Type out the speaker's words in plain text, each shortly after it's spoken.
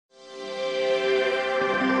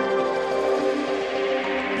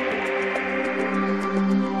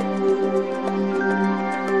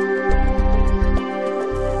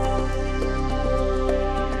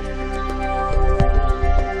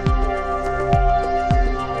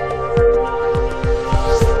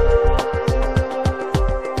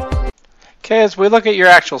Okay, as we look at your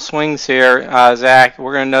actual swings here, Zach,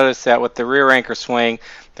 we're going to notice that with the rear anchor swing,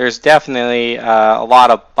 there's definitely a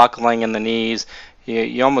lot of buckling in the knees.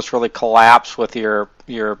 You almost really collapse with your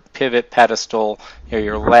pivot pedestal,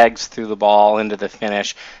 your legs through the ball into the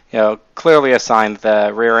finish. Clearly a sign that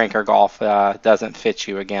the rear anchor golf doesn't fit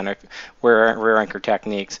you again, rear anchor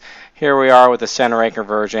techniques. Here we are with the center anchor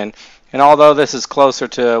version. And although this is closer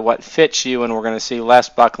to what fits you and we're going to see less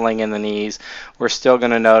buckling in the knees, we're still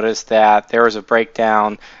going to notice that there is a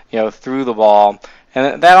breakdown, through the ball.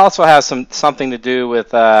 And that also has something to do with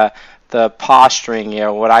the posturing,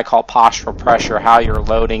 what I call postural pressure, how you're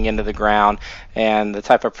loading into the ground and the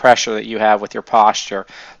type of pressure that you have with your posture.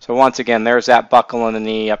 So once again, there's that buckle in the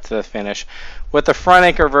knee up to the finish. With the front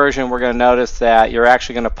anchor version, we're going to notice that you're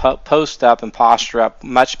actually going to post up and posture up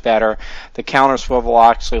much better. The counter swivel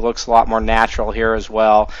actually looks a lot more natural here as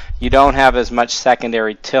well. You don't have as much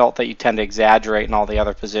secondary tilt that you tend to exaggerate in all the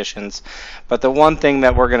other positions. But the one thing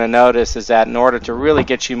that we're going to notice is that in order to really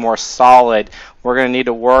get you more solid, we're going to need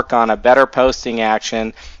to work on a better posting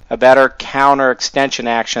action, a better counter extension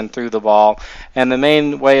action through the ball. And the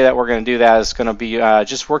main way that we're going to do that is going to be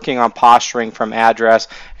just working on posturing from address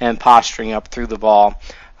and posturing up through the ball.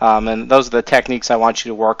 And those are the techniques I want you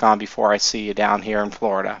to work on before I see you down here in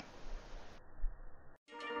Florida.